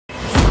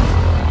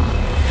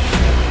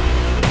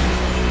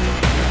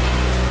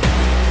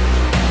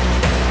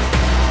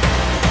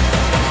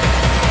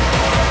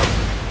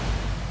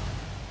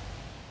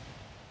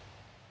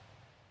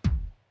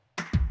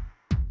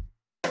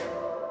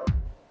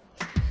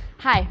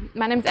Hi,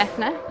 my name's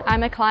Eithne.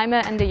 I'm a climber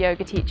and a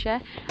yoga teacher,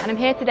 and I'm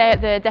here today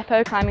at the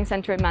Depot Climbing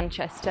Centre in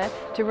Manchester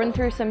to run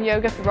through some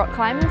yoga for rock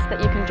climbers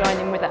that you can join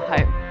in with at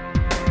home.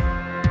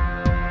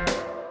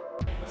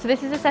 So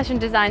this is a session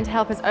designed to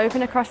help us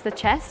open across the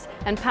chest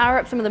and power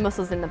up some of the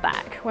muscles in the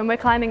back. When we're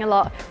climbing a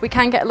lot, we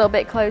can get a little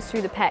bit close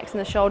through the pecs and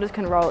the shoulders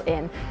can roll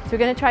in. So we're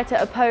going to try to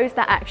oppose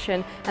that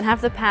action and have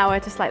the power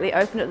to slightly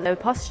open up the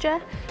posture,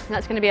 and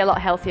that's going to be a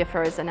lot healthier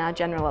for us in our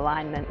general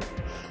alignment.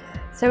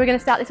 So we're going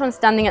to start this one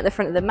standing at the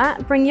front of the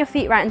mat. Bring your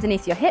feet right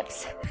underneath your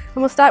hips, and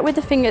we'll start with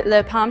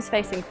the palms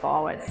facing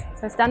forwards.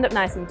 So stand up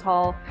nice and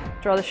tall,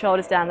 draw the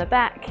shoulders down the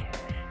back,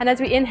 and as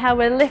we inhale,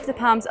 we'll lift the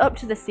palms up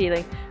to the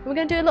ceiling. And we're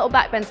going to do a little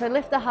back bend, so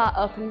lift the heart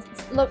up and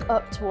look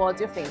up towards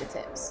your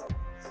fingertips.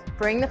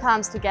 Bring the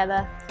palms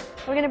together.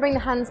 We're going to bring the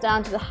hands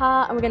down to the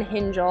heart, and we're going to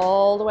hinge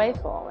all the way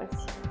forwards.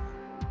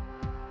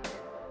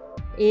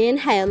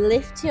 Inhale,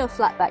 lift to your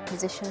flat back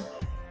position.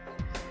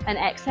 And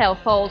exhale,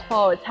 fold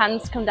forwards,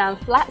 hands come down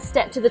flat,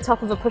 step to the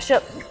top of a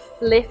push-up,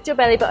 lift your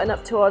belly button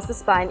up towards the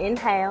spine,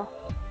 inhale.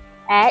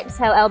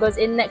 Exhale, elbows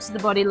in next to the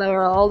body,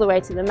 lower all the way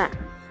to the mat.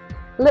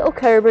 Little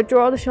cobra,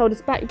 draw the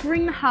shoulders back,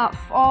 bring the heart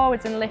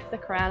forwards and lift the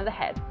crown of the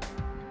head.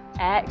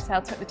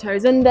 Exhale, tuck the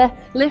toes under,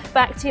 lift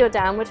back to your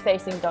downward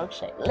facing dog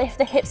shape. Lift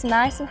the hips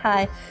nice and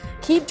high,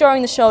 keep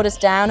drawing the shoulders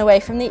down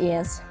away from the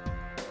ears.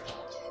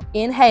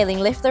 Inhaling,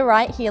 lift the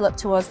right heel up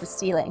towards the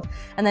ceiling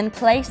and then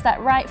place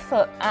that right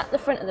foot at the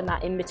front of the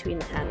mat in between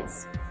the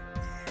hands.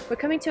 We're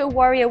coming to a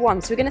warrior one,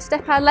 so we're going to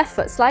step our left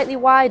foot slightly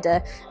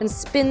wider and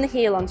spin the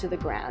heel onto the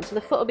ground. So the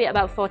foot will be at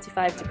about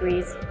 45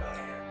 degrees.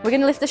 We're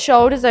going to lift the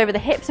shoulders over the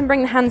hips and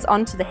bring the hands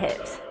onto the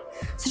hips.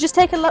 So just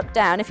take a look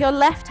down. If your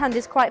left hand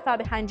is quite far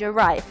behind your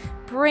right,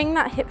 bring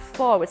that hip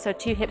forward so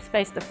two hips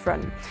face the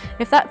front.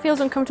 If that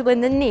feels uncomfortable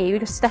in the knee, you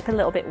just step a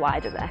little bit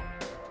wider there.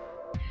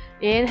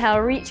 Inhale,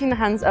 reaching the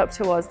hands up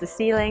towards the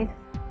ceiling.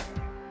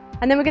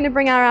 And then we're going to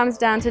bring our arms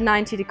down to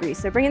 90 degrees.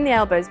 So bringing the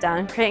elbows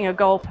down, creating a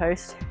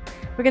goalpost.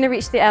 We're going to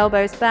reach the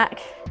elbows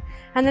back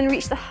and then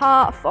reach the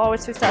heart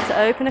forward so we start to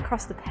open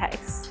across the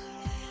pecs.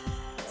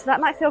 So that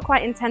might feel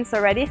quite intense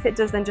already. If it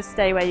does, then just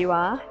stay where you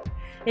are.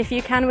 If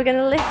you can, we're going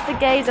to lift the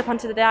gaze up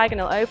onto the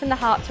diagonal, open the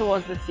heart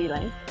towards the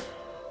ceiling.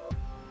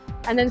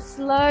 And then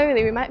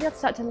slowly, we might be able to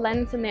start to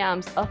lengthen the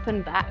arms up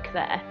and back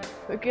there.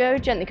 But go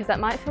gently, because that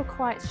might feel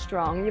quite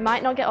strong. You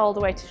might not get all the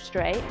way to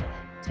straight.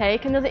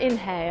 Take another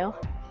inhale.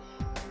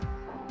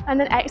 And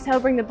then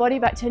exhale, bring the body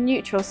back to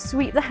neutral.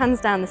 Sweep the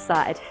hands down the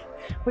side.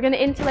 We're going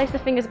to interlace the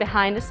fingers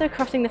behind us, so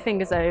crossing the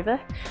fingers over.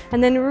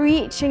 And then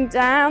reaching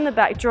down the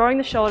back, drawing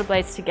the shoulder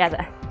blades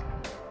together.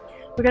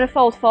 We're going to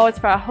fold forwards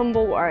for our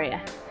humble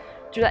warrior.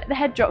 Let the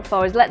head drop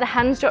forwards, let the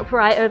hands drop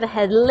right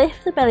overhead.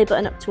 Lift the belly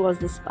button up towards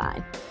the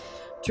spine.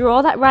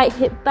 Draw that right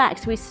hip back,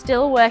 so we're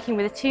still working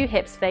with the two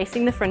hips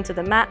facing the front of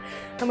the mat,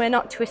 and we're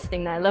not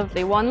twisting there.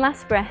 Lovely. One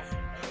last breath.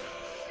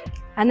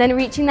 And then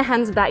reaching the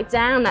hands back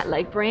down that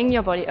leg, bring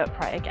your body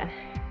upright again.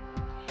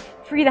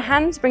 Free the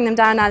hands, bring them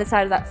down either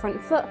side of that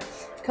front foot.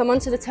 Come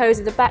onto the toes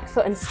of the back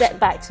foot and step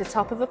back to the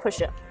top of a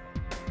push-up.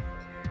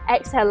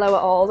 Exhale, lower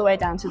all the way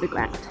down to the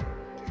ground.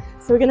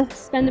 So we're going to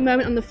spend a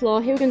moment on the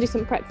floor here. We're going to do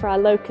some prep for our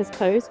locust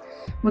pose.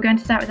 We're going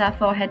to start with our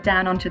forehead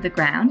down onto the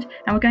ground,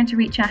 and we're going to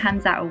reach our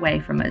hands out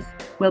away from us.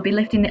 We'll be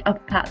lifting the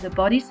upper part of the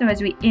body, so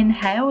as we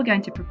inhale, we're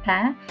going to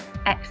prepare.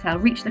 Exhale,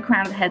 reach the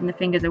crown of the head and the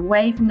fingers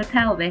away from the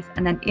pelvis,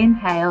 and then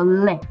inhale,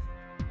 lift.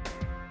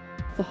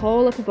 The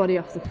whole upper body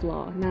off the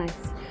floor.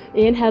 Nice.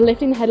 Inhale,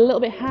 lifting the head a little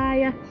bit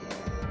higher.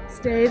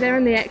 Stay there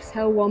on the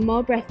exhale. One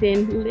more breath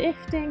in,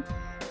 lifting.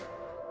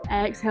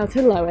 Exhale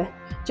to lower.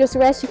 Just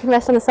rest. You can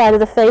rest on the side of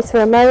the face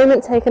for a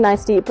moment. Take a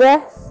nice deep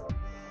breath.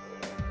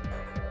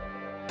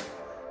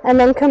 And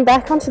then come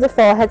back onto the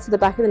forehead so the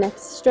back of the neck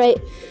is straight.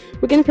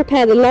 We're going to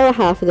prepare the lower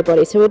half of the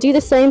body. So we'll do the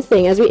same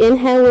thing. As we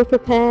inhale, we'll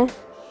prepare.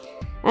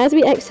 As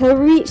we exhale,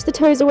 reach the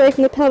toes away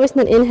from the pelvis,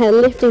 and then inhale,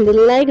 lifting the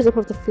legs up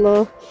off the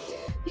floor.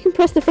 You can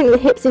press the front of the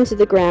hips into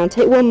the ground.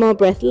 Take one more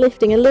breath,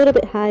 lifting a little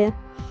bit higher.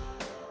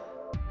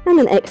 And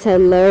then exhale,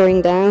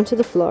 lowering down to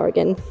the floor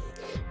again.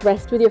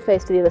 Rest with your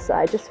face to the other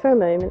side just for a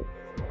moment.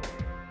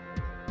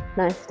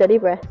 Nice, steady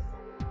breath.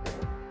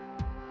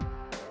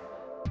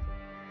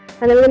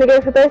 And then we're going to go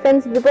for both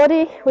ends of the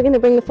body. We're going to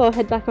bring the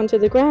forehead back onto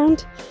the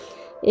ground.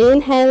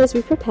 Inhale as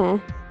we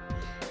prepare.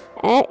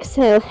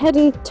 Exhale, head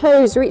and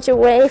toes reach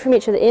away from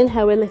each other.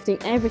 Inhale, we're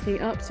lifting everything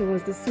up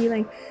towards the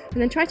ceiling.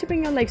 And then try to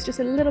bring your legs just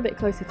a little bit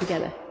closer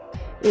together.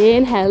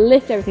 Inhale,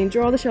 lift everything,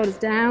 draw the shoulders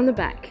down the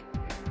back.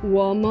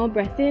 One more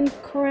breath in,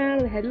 crown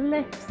of the head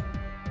lifts.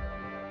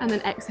 And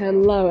then exhale,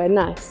 lower,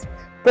 nice.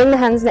 Bring the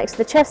hands next to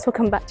the chest. We'll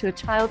come back to a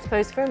child's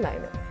pose for a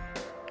moment.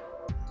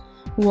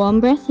 One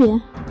breath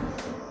here.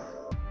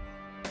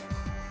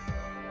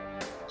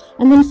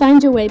 And then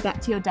find your way back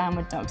to your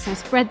downward dog. So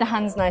spread the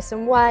hands nice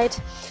and wide.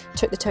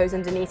 Tuck the toes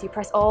underneath you.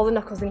 Press all the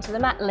knuckles into the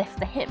mat. Lift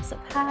the hips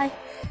up high.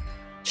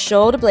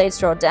 Shoulder blades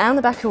draw down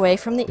the back away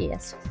from the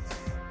ears.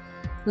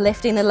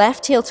 Lifting the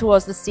left heel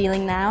towards the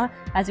ceiling now.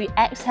 As we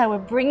exhale, we're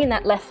bringing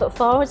that left foot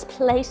forwards,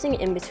 placing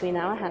it in between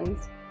our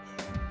hands.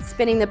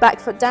 Spinning the back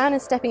foot down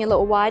and stepping a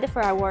little wider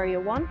for our warrior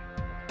one.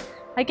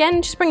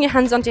 Again, just bring your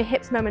hands onto your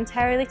hips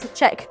momentarily to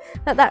check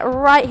that that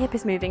right hip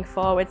is moving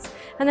forwards,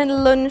 and then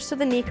lunge so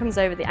the knee comes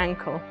over the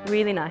ankle.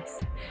 Really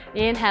nice.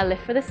 Inhale,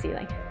 lift for the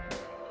ceiling.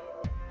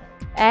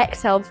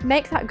 Exhale,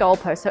 make that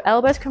goalpost, so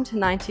elbows come to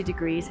 90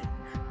 degrees.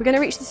 We're going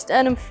to reach the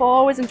sternum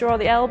forwards and draw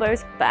the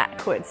elbows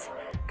backwards.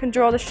 You can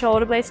draw the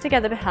shoulder blades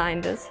together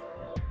behind us.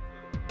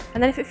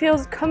 And then if it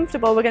feels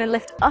comfortable, we're going to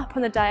lift up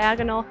on the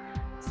diagonal,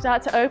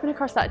 start to open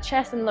across that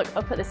chest and look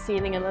up at the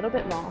ceiling a little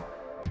bit more.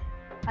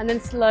 And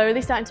then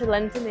slowly starting to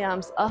lengthen the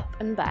arms up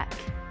and back.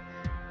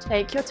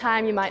 Take your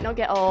time, you might not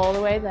get all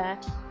the way there.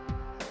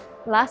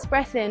 Last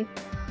breath in.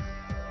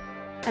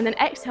 And then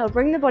exhale,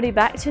 bring the body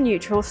back to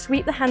neutral,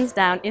 sweep the hands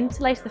down,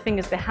 interlace the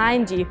fingers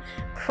behind you,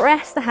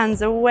 press the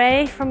hands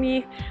away from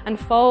you, and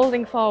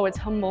folding forwards,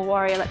 humble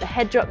warrior. Let the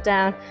head drop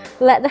down,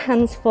 let the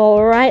hands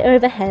fall right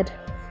overhead.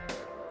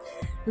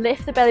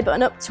 Lift the belly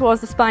button up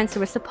towards the spine so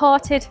we're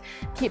supported.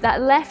 Keep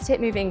that left hip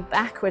moving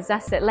backwards,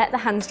 that's it. Let the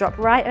hands drop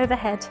right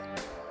overhead.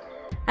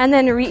 And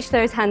then reach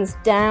those hands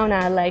down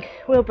our leg.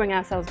 We'll bring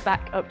ourselves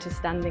back up to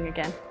standing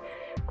again.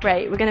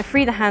 Great, we're going to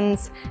free the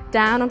hands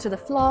down onto the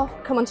floor,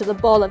 come onto the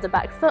ball of the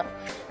back foot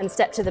and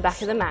step to the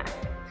back of the mat,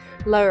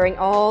 lowering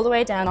all the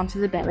way down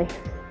onto the belly.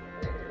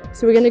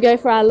 So we're going to go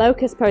for our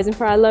locust pose, and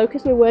for our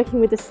locust we're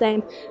working with the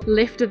same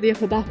lift of the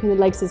upper back and the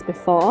legs as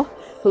before,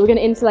 but we're going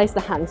to interlace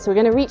the hands. So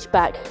we're going to reach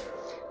back,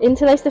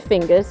 interlace the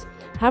fingers,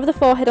 have the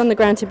forehead on the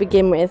ground to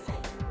begin with,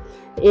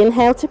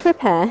 inhale to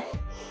prepare,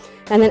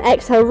 and then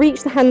exhale,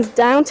 reach the hands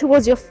down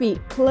towards your feet,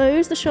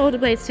 close the shoulder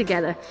blades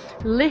together,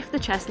 lift the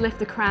chest, lift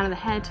the crown of the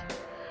head,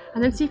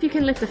 and then see if you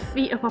can lift the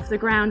feet up off the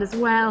ground as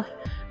well,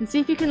 and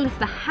see if you can lift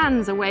the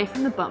hands away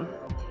from the bum.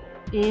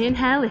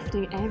 Inhale,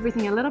 lifting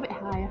everything a little bit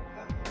higher.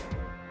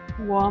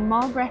 One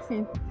more breath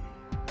in.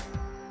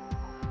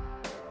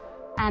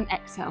 And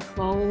exhale,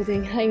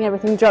 folding, letting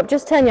everything drop.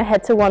 Just turn your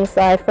head to one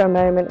side for a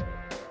moment.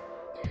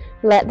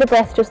 Let the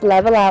breath just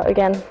level out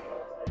again.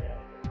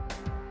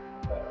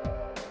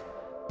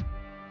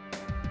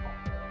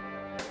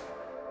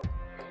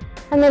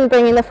 And then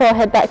bringing the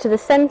forehead back to the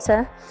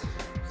center.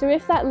 So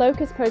if that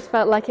locust pose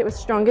felt like it was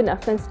strong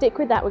enough, then stick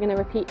with that. We're going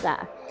to repeat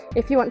that.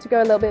 If you want to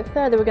go a little bit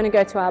further, we're going to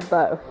go to our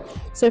bow.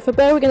 So for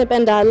bow, we're going to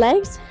bend our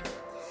legs.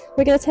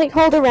 We're going to take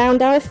hold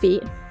around our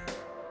feet.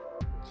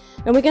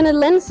 And we're going to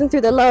lengthen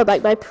through the lower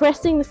back by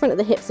pressing the front of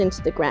the hips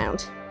into the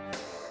ground.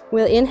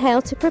 We'll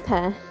inhale to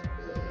prepare.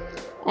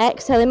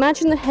 Exhale,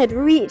 imagine the head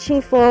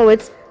reaching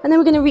forwards. And then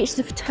we're going to reach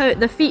the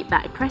feet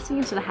back, pressing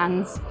into the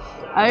hands.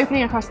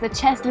 Opening across the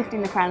chest,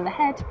 lifting the crown of the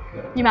head.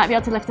 You might be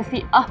able to lift the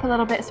feet up a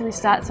little bit so we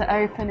start to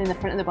open in the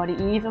front of the body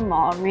even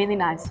more. Really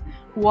nice.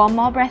 One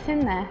more breath in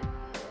there.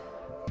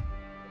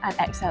 And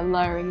exhale,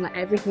 lowering, let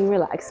everything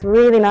relax.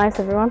 Really nice,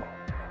 everyone.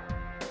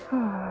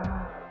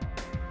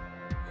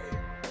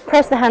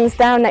 Press the hands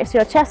down next to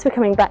your chest. We're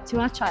coming back to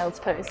our child's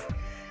pose.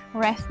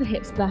 Rest the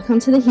hips back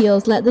onto the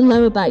heels. Let the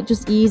lower back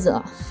just ease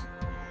off.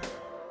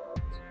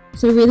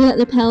 So really let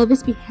the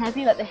pelvis be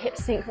heavy. Let the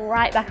hips sink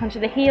right back onto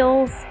the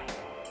heels.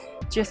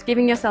 Just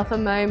giving yourself a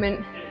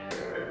moment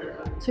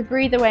to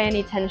breathe away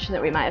any tension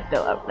that we might have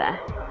built up there.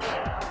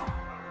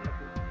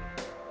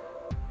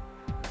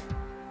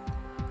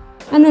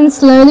 And then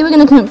slowly we're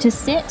going to come up to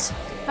sit,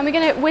 and we're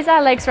going to whiz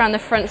our legs around the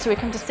front so we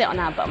come to sit on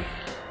our bum.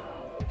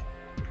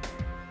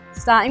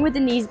 Starting with the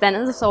knees bent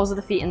and the soles of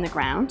the feet in the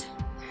ground.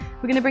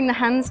 We're going to bring the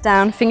hands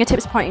down,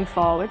 fingertips pointing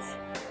forwards.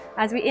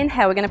 As we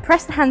inhale, we're going to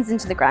press the hands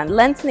into the ground,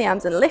 lengthen the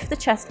arms and lift the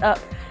chest up.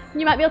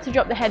 You might be able to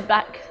drop the head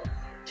back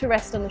to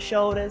rest on the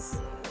shoulders.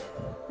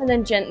 And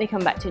then gently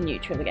come back to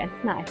neutral again.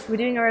 Nice. We're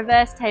doing a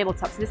reverse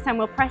tabletop. So this time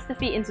we'll press the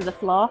feet into the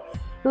floor,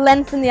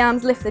 lengthen the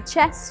arms, lift the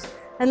chest,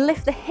 and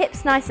lift the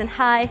hips nice and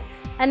high.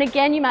 And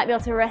again, you might be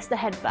able to rest the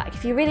head back.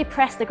 If you really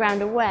press the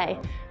ground away,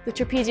 the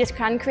trapezius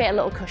can create a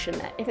little cushion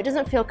there. If it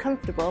doesn't feel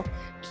comfortable,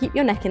 keep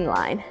your neck in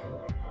line.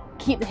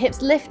 Keep the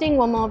hips lifting,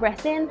 one more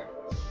breath in.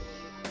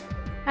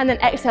 And then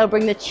exhale,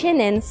 bring the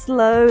chin in,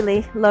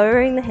 slowly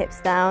lowering the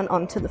hips down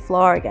onto the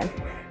floor again.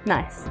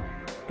 Nice.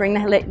 Bring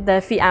the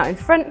feet out in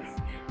front.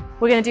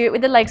 We're going to do it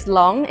with the legs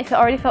long. If it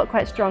already felt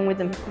quite strong with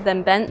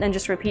them bent, then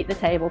just repeat the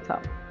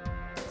tabletop.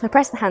 So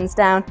press the hands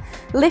down,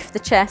 lift the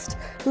chest,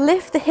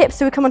 lift the hips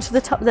so we come onto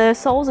the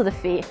soles of the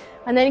feet,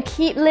 and then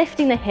keep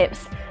lifting the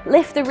hips.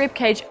 Lift the rib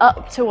cage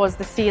up towards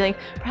the ceiling.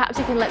 Perhaps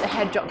you can let the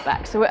head drop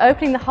back. So we're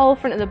opening the whole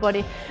front of the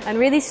body and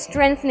really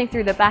strengthening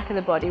through the back of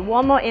the body.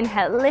 One more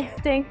inhale,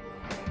 lifting.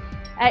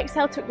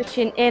 Exhale, tuck the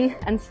chin in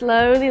and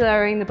slowly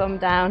lowering the bum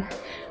down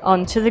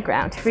onto the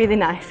ground. Really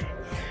nice.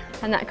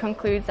 And that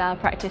concludes our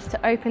practice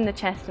to open the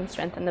chest and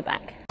strengthen the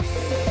back.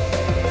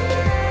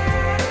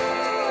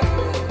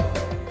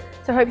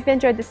 So I hope you've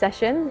enjoyed the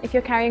session. If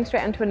you're carrying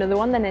straight onto another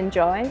one, then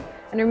enjoy.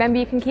 And remember,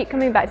 you can keep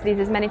coming back to these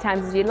as many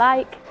times as you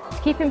like.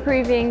 Keep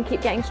improving,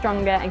 keep getting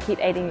stronger, and keep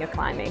aiding your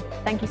climbing.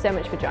 Thank you so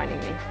much for joining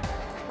me.